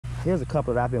Here's a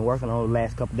couple that I've been working on the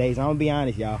last couple days. I'm gonna be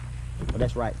honest, y'all. Well,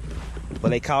 that's right. Well,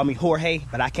 they call me Jorge,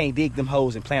 but I can't dig them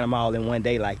holes and plant them all in one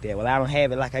day like that. Well, I don't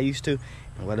have it like I used to.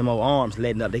 And well, them old arms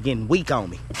letting up, they're getting weak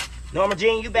on me. Norma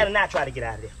Jean, you better not try to get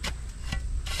out of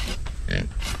there.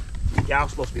 Y'all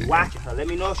supposed to be watching her. Let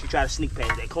me know if she try to sneak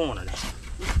past that corner now.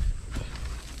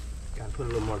 Gotta put a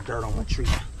little more dirt on my tree.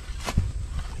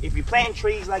 If you're planting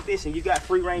trees like this and you got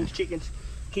free-range chickens,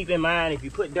 keep in mind if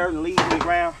you put dirt and leaves in the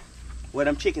ground, well,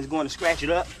 them chickens going to scratch it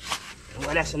up.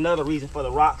 Well, that's another reason for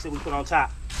the rocks that we put on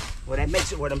top. Well, that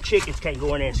makes it where them chickens can't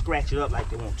go in there and scratch it up like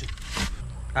they want to.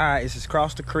 All right, this is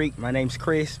Cross the Creek. My name's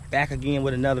Chris, back again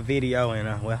with another video,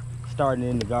 and well, starting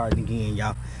in the garden again,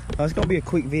 y'all. It's gonna be a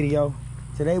quick video.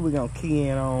 Today we're gonna key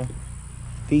in on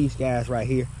these guys right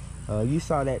here. You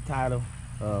saw that title.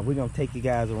 We're gonna take you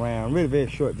guys around. Really very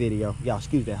short video. Y'all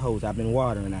excuse that hose, I've been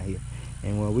watering out here.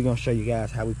 And well, we're gonna show you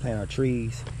guys how we plant our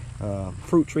trees.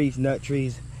 Fruit trees, nut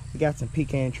trees. We got some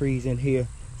pecan trees in here,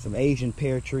 some Asian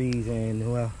pear trees,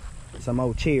 and well, some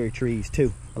old cherry trees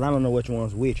too. Well, I don't know which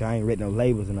one's which. I ain't written no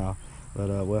labels and all.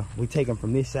 But well, we take them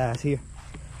from this size here,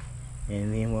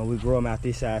 and then well, we grow them out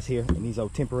this size here in these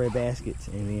old temporary baskets.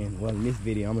 And then well, in this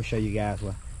video, I'm gonna show you guys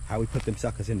well, how we put them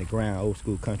suckers in the ground, old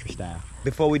school country style.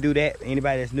 Before we do that,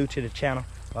 anybody that's new to the channel,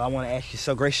 well, I want to ask you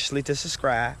so graciously to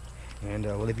subscribe. And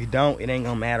well, if you don't, it ain't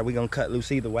gonna matter. We're gonna cut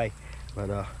loose either way.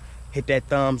 But hit that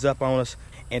thumbs up on us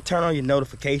and turn on your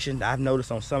notifications. I've noticed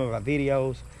on some of our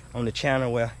videos on the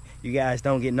channel where you guys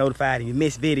don't get notified and you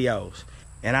miss videos.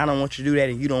 And I don't want you to do that,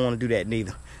 and you don't want to do that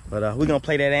neither. But we're gonna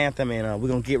play that anthem, and we're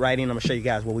gonna get right in. I'm gonna show you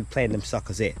guys where we planted them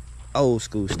suckers at, old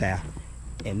school style.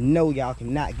 And no, y'all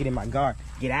cannot get in my garden.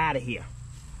 Get out of here.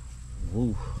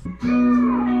 Ooh.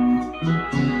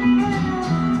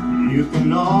 You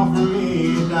can offer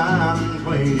me a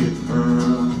diamond-plated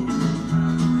pearl.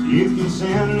 You can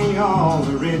send me all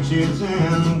the riches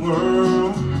in the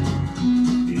world.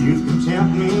 You can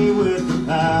tempt me with the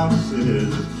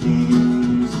palaces of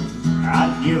kings.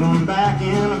 I'd give them back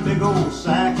in a big old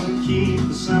sack and keep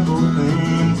the simple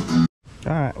things.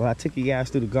 All right, well, I took you guys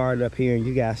through the garden up here, and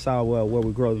you guys saw well where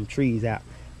we grow them trees out.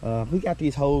 We got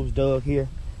these holes dug here,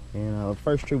 and the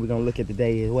first tree we're gonna look at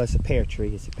today is, well, it's a pear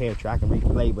tree. It's a pear tree. I can read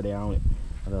the label there on it.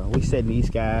 We setting these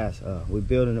guys. We're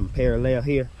building them parallel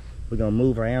here. We're gonna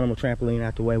move our animal trampoline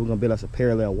out the way. We're gonna build us a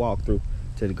parallel walkthrough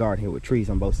to the garden here with trees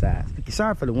on both sides.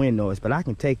 Sorry for the wind noise, but I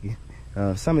can take you.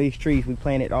 Some of these trees we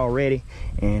planted already,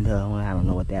 and well, I don't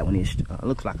know what that one is.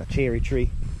 Looks like a cherry tree.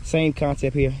 Same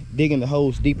concept here, digging the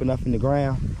holes deep enough in the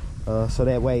ground so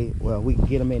that way, well, we can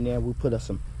get them in there. We'll put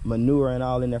some manure and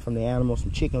all in there from the animals,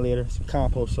 some chicken litter, some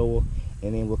compost soil,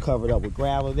 and then we'll cover it up with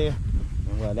gravel there.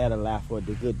 And well, that'll allow for it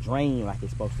to good drain like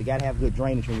it's supposed to. You gotta have good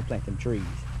drainage when you plant them trees.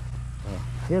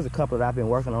 Here's a couple that I've been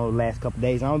working on the last couple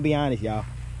days. I'm gonna be honest, y'all.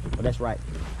 Well, that's right.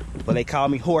 Well, they call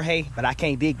me Jorge, but I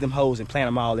can't dig them holes and plant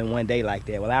them all in one day like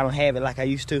that. Well, I don't have it like I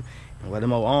used to. And well,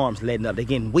 them old arms letting up, they're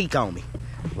getting weak on me.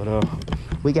 But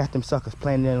we got them suckers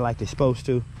planted in like they're supposed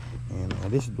to. And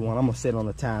this is the one I'm gonna set on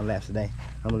the time lapse today.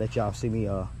 I'm gonna let y'all see me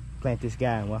plant this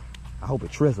guy, and well, I hope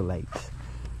it trizzolates.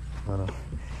 But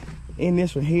in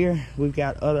this one here, we've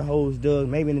got other holes dug.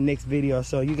 Maybe in the next video or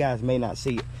so, you guys may not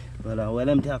see it. But well,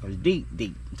 them suckers deep.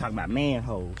 I'm talking about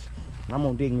manholes. And I'm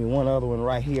gonna dig me one other one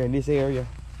right here in this area,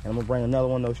 and I'm gonna bring another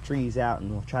one of those trees out,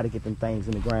 and we'll try to get them things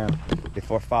in the ground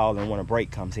before fall and when a break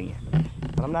comes in.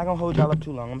 But I'm not gonna hold y'all up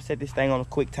too long. I'm gonna set this thing on a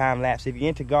quick time lapse. If you're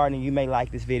into gardening, you may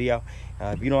like this video.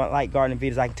 If you don't like gardening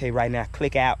videos, I can tell you right now,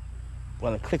 click out.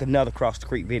 Well, and click another Cross the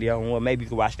Creek video, and well, maybe you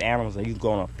can watch the animals, or you can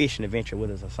go on a fishing adventure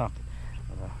with us or something.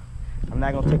 I'm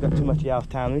not gonna take up too much of y'all's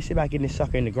time. Let me see about getting this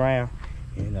sucker in the ground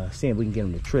and see if we can get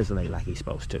him to trizzolate like he's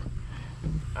supposed to.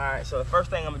 All right, so the first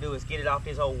thing I'm gonna do is get it off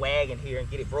this old wagon here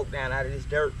and get it broke down out of this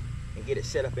dirt and get it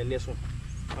set up in this one.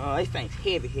 This thing's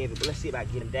heavy, but let's see if I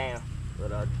can get him down.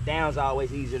 But down's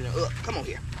always easier than up. Come on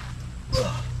here.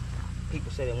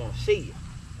 People say they want to see you.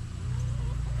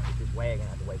 Get this wagon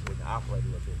out the way so we can operate a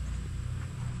little bit.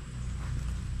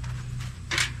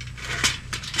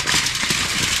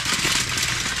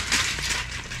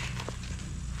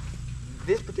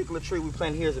 This particular tree we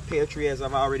planted here is a pear tree, as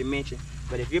I've already mentioned.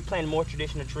 But if you're planting more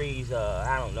traditional trees,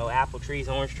 I don't know, apple trees,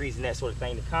 orange trees, and that sort of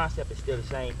thing, the concept is still the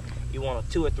same. You want a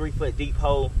 2 or 3 foot deep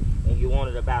hole, and you want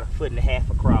it about 1.5 feet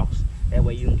across. That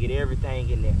way you can get everything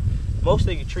in there. Most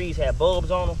of your trees have bulbs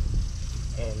on them,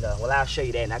 and well, I'll show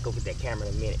you that, and I'll go get that camera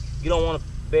in a minute. You don't want to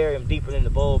bury them deeper than the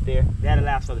bulb there. That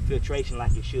allows for the filtration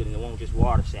like it should, and it won't just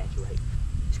water saturate.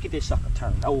 Let's get this sucker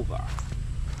turned over.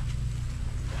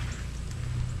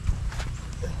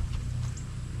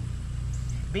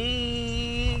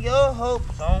 Be your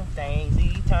hopes on things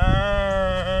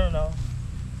eternal.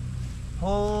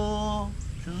 Hold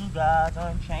to God's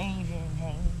unchanging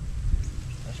hand.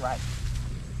 That's right.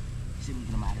 See if we can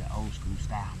get them out of the old school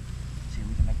style. See if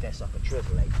we can make that sucker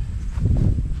tripolate.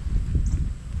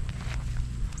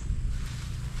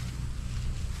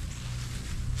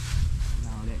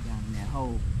 All that down in that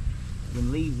hole.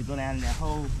 Them leaves will go down in that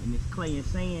hole in this clay and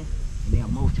sand, and they'll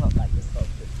mulch up like they're supposed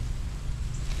to.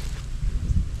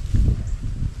 Get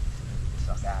this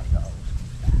sucker out of the old school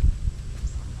style.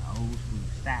 Old school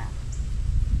style.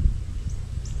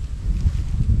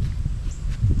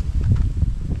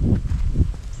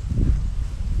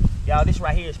 Y'all, this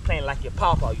right here is planted like your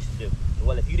pawpaw used to do.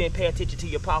 Well, if you didn't pay attention to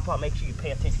your pawpaw, make sure you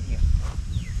pay attention here.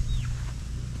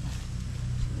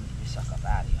 Get this sucker up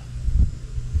out of here.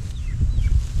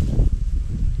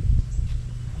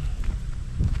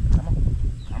 Come on,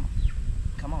 come on,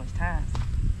 come on, it's time.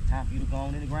 Time for you to go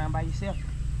on in the ground by yourself.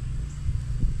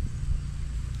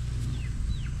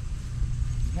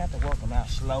 You have to work them out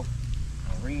slow.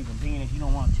 And reason being is you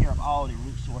don't want to tear up all the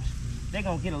root source. They're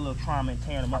going to get a little trauma in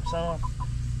tearing them up some.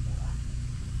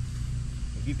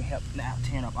 If you can help now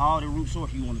tearing up all the root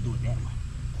source, you want to do it that way.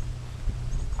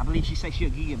 I believe she said she'll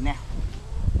give now.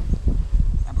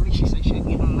 I believe she said she'll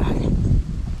give them now. There we go.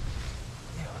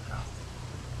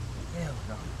 There we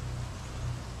go.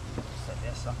 Set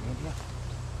that sucker in here.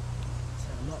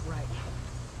 Set them up right.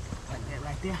 Like that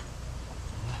right there.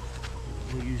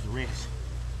 We'll use the rest.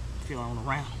 Fill on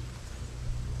around.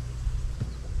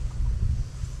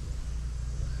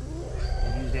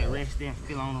 We'll use that rest there.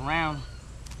 Fill on around.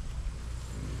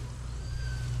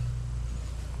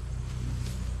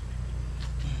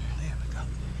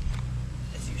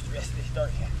 The rest of this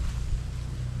dirt here.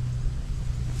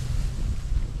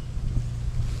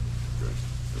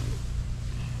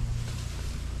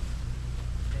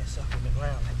 That sucker in the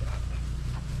ground like that.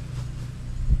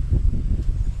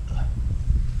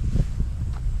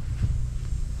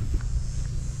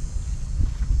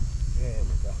 There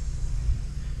we go.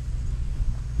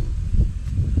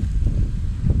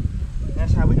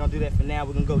 That's how we're gonna do that for now.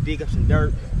 We're gonna go dig up some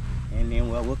dirt, and then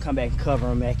we'll come back and cover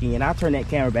them back in. I'll turn that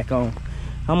camera back on.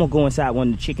 I'm gonna go inside one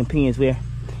of the chicken pens there,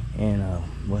 and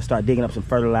we'll start digging up some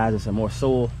fertilizer, some more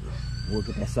soil. We'll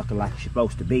get that sucker like it's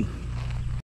supposed to be.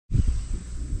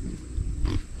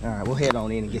 All right, we'll head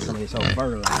on in and get some of this old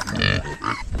fertilizer.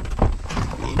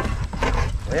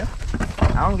 Well,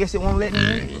 I don't guess it won't let me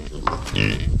in.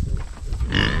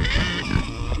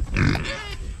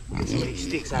 Get some of these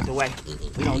sticks out the way.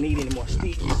 We don't need any more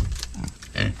sticks.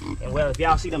 And well, if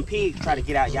y'all see them pigs try to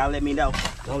get out, y'all let me know.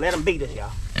 Don't let them beat us,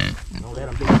 y'all. Don't let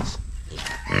them beat us.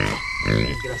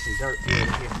 Let's get us some dirt here.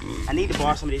 I need to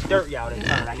borrow some of this dirt, y'all, in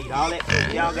turn. I need all that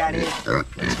food y'all got in.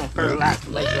 It's gonna fertilize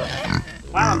the place up.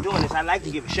 While I'm doing this, I'd like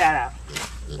to give a shout out.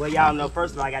 Well, y'all know,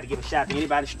 first of all, I got to give a shout out to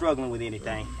anybody struggling with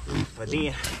anything. But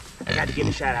then, I got to give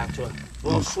a shout out to a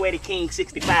little Sweaty King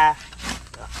 65.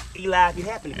 Eli, if you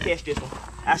happen to catch this one,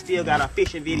 I still got a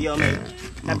fishing video made.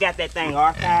 I've got that thing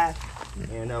archived.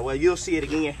 And, well, you'll see it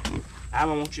again. I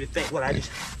don't want you to think, well, I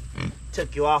just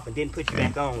took you off and didn't put you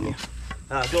back on there.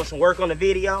 Doing some work on the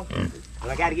video.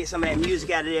 Well, I got to get some of that music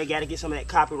out of there. Got to get some of that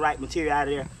copyright material out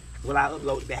of there. Well, I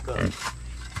upload it back up.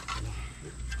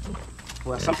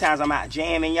 Well, sometimes I'm out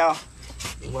jamming, y'all.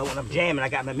 Well, when I'm jamming, I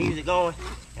got my music going,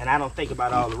 and I don't think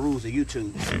about all the rules of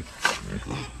YouTube. Let's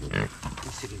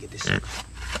see if we can get this sucker.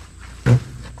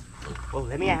 Oh,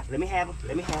 let me have him. Let me have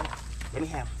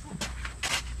him.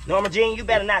 Norma Jean, you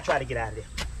better not try to get out of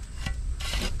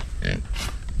there.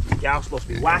 Y'all supposed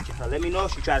to be watching her. Let me know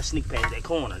if she try to sneak past that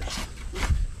corner now.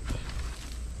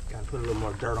 Gotta put a little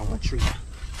more dirt on my tree.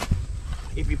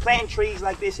 If you're planting trees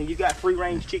like this and you got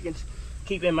free-range chickens,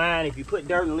 keep in mind if you put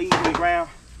dirt and leaves in the ground,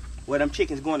 well, them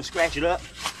chickens going to scratch it up.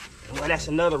 Well, that's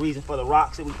another reason for the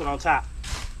rocks that we put on top.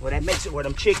 Well, that makes it where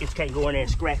them chickens can't go in there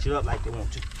and scratch it up like they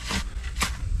want to.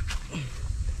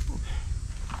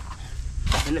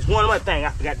 And there's one more thing I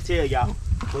forgot to tell y'all.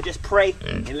 Well, just pray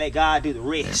and let God do the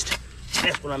rest.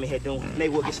 That's what I'm in here doing.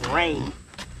 Maybe we'll get some rain.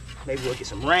 Maybe we'll get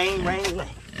some rain. Let's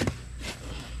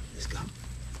go.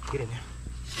 Get in there.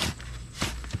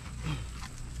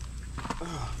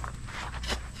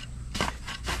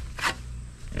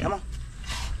 Come on.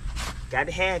 Got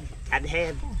to have you. Got to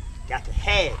have you. Got to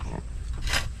have you.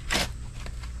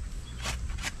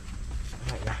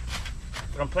 All right, now.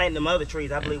 When I'm planting them other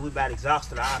trees, I believe we about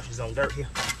exhausted our options on dirt here.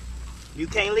 You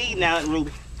can't leave now, Aunt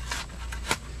Ruby.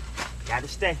 Got to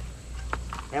stay.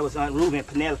 That was Aunt Ruby and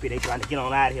Penelope. They trying to get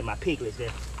on out of here, my piglets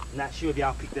there. I'm not sure if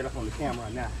y'all picked that up on the camera or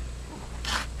not.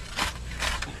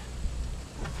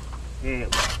 There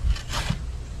we go.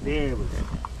 There we go.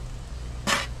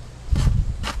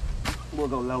 We'll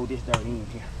go load this dirt in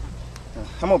here.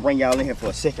 I'm gonna bring y'all in here for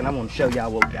a second. I want to show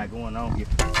y'all what we got going on here.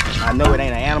 I know it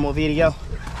ain't an animal video,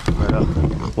 but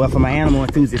well, for my animal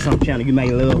enthusiasts on the channel, you may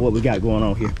love what we got going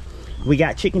on here. We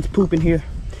got chickens pooping here,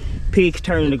 pigs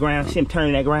turning the ground, see them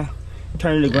turning the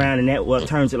ground, and that what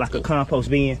turns it like a compost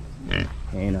bin.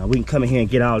 And we can come in here and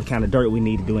get all the kind of dirt we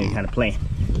need to do any kind of plant.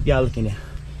 Y'all looking at,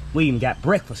 we even got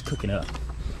breakfast cooking up.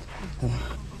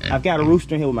 I've got a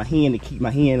rooster in here with my hen to keep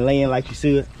my hen laying like she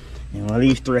should. And one of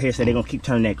these three here said they're gonna keep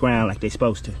turning that ground like they're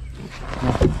supposed to.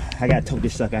 I gotta tote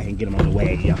this sucker out and get them on the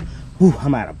wagon, y'all. Whew,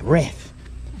 I'm out of breath.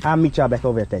 I'll meet y'all back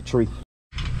over at that tree.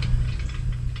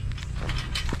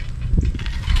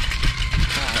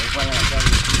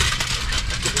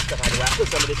 I put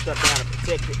some of this stuff down to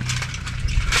protect it.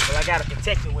 But I gotta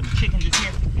protect it when the chickens is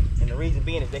here. And the reason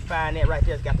being is they find that right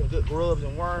there, it's got them good grubs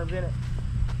and worms in it.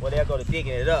 Well, they'll go to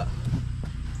digging it up.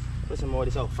 Put some more of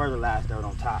this old fertilized dirt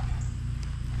on top.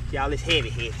 Y'all, it's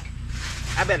heavy.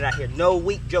 I bet I hear no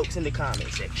weak jokes in the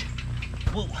comment section.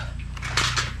 Woo.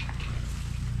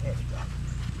 There we go.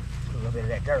 Put a little bit of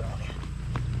that dirt on there.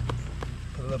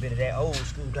 Put a little bit of that old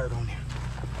school dirt on there.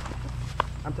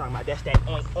 I'm talking about that's that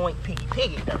oink oink piggy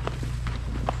piggy dirt.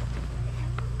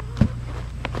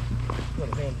 Put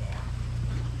it in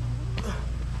there.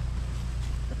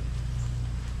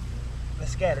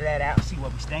 Let's scatter that out and see where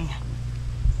we stand.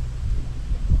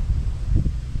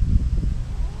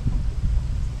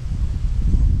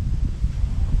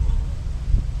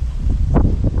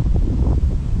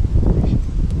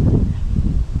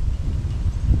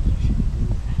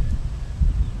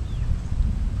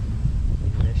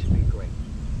 That should be great.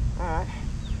 All right,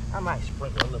 I might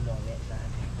sprinkle a little more on that side.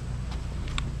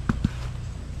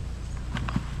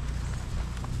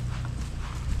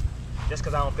 Just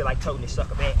because I don't feel like toting this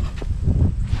sucker back.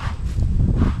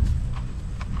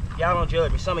 Y'all don't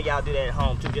judge me. Some of y'all do that at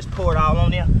home too. Just pour it all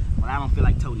on there. Well, I don't feel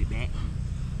like toting it back.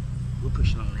 We'll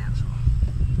push it on out. So.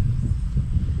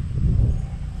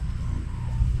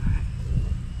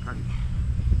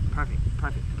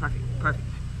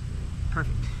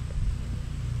 Perfect.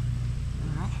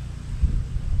 All right.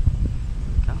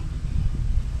 Go.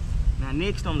 Now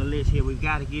next on the list here, we've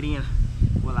got to get in,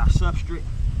 well, our substrate.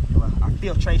 Well, our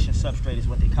filtration substrate is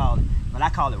what they call it, but I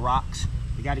call it rocks.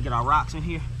 We got to get our rocks in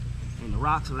here, and the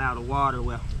rocks allow the water,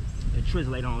 well, to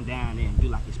translate on down there and do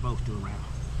like it's supposed to around.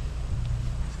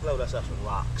 Let's load us up some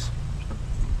rocks.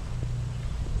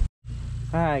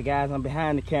 All right, guys, I'm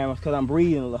behind the camera because I'm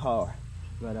breathing a little hard.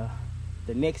 But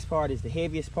the next part is the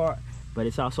heaviest part, but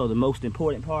it's also the most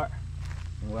important part.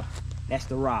 Well, that's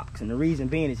the rocks. And the reason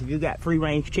being is if you got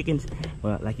free-range chickens,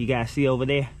 well, like you guys see over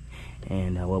there,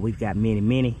 and well, we've got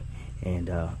many, and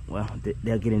well,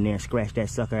 they'll get in there and scratch that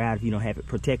sucker out if you don't have it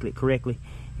protected correctly,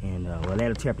 and well,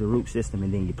 that'll tear up the root system,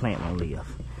 and then your plant won't live.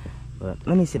 But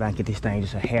let me see if I can get this thing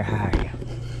just a hair higher.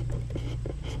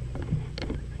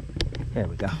 There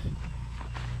we go.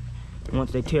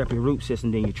 Once they tear up your root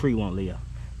system, then your tree won't live.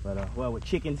 But well, with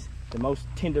chickens, the most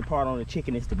tender part on the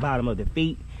chicken is the bottom of the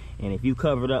feet. And if you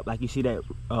cover it up, like you see that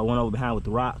one over behind with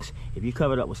the rocks, if you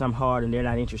cover it up with something hard and they're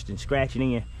not interested in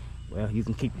scratching in, well, you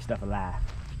can keep your stuff alive.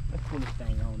 Let's pull this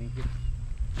thing on in here.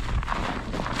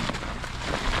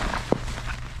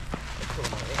 Let's pull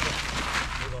it on this one.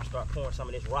 We're gonna start pouring some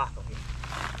of this rock on here.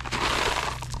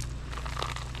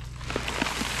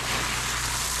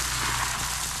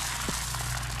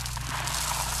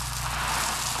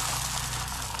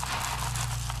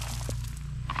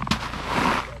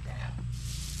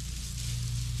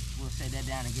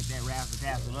 Down and get that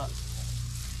razzle-dazzle up.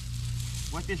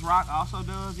 What this rock also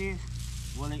does is,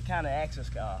 well, it kind of acts as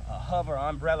a hover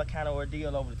umbrella kind of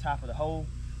ordeal over the top of the hole,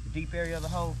 the deep area of the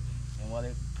hole, and well,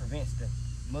 it prevents the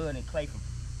mud and clay from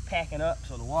packing up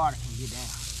so the water can get down.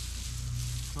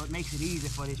 So it makes it easy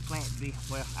for this plant to be,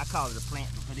 well, I call it a plant,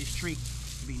 but for this tree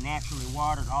to be naturally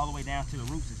watered all the way down to the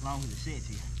roots as long as it sits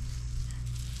here.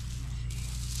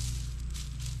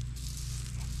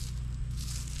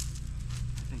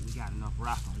 We got enough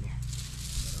rock on there.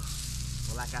 But,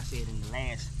 well, like I said in the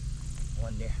last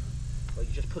one there, well,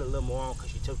 you just put a little more on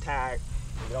because you're too tired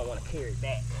and you don't want to carry it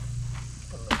back.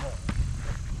 Put a little more.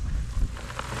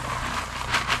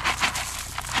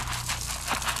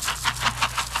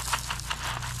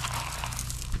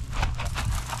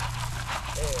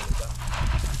 There we go.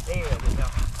 There we go.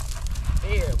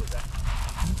 There we go.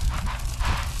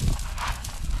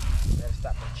 Better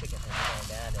stop the chicken from going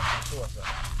down there and source up.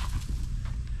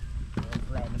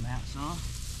 Flatten them out some.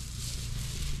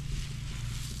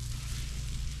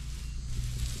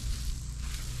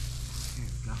 Here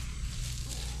we go.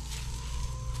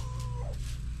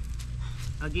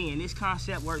 Again, this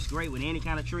concept works great with any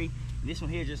kind of tree. This one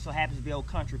here just so happens to be an old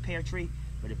country pear tree.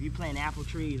 But if you plant apple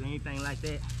trees or anything like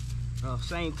that,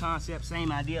 same concept,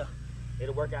 same idea.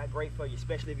 It'll work out great for you,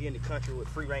 especially if you're in the country with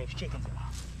free-range chickens and all.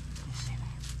 Let's see, man.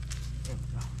 There we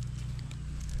go.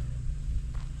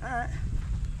 All right.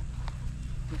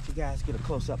 Let you guys get a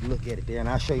close-up look at it there, and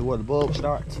I'll show you where the bulb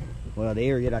starts. Well, the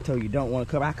area that I told you you don't want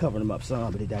to cover, I covered them up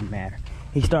some, but it doesn't matter.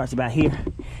 He starts about here,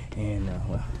 and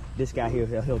well, this guy here,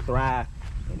 he'll thrive,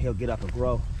 and he'll get up and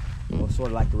grow, well, sort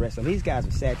of like the rest of them. These guys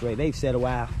are saturated. They've set a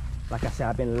while. Like I said,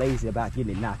 I've been lazy about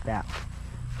getting it knocked out.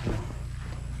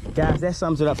 Guys, that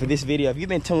sums it up for this video. If you've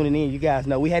been tuning in, you guys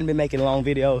know we hadn't been making long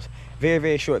videos, very,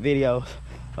 very short videos.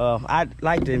 I'd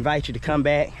like to invite you to come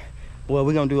back. Well,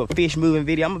 we're gonna do a fish moving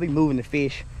video. I'm gonna be moving the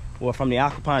fish, well, from the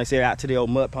aquaponics area out to the old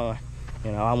mud pond.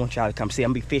 You know, I want y'all to come see.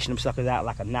 I'm gonna be fishing them suckers out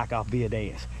like a knockoff beer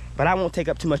dance. But I won't take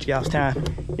up too much of y'all's time.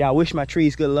 Y'all wish my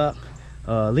trees good luck.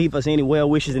 Leave us any well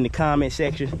wishes in the comment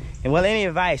section. And well, any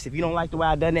advice, if you don't like the way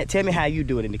I done that, tell me how you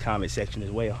do it in the comment section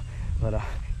as well. But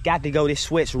got to go, this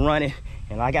sweat's running,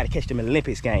 and I got to catch them in the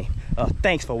Olympics game.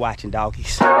 Thanks for watching,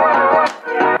 doggies.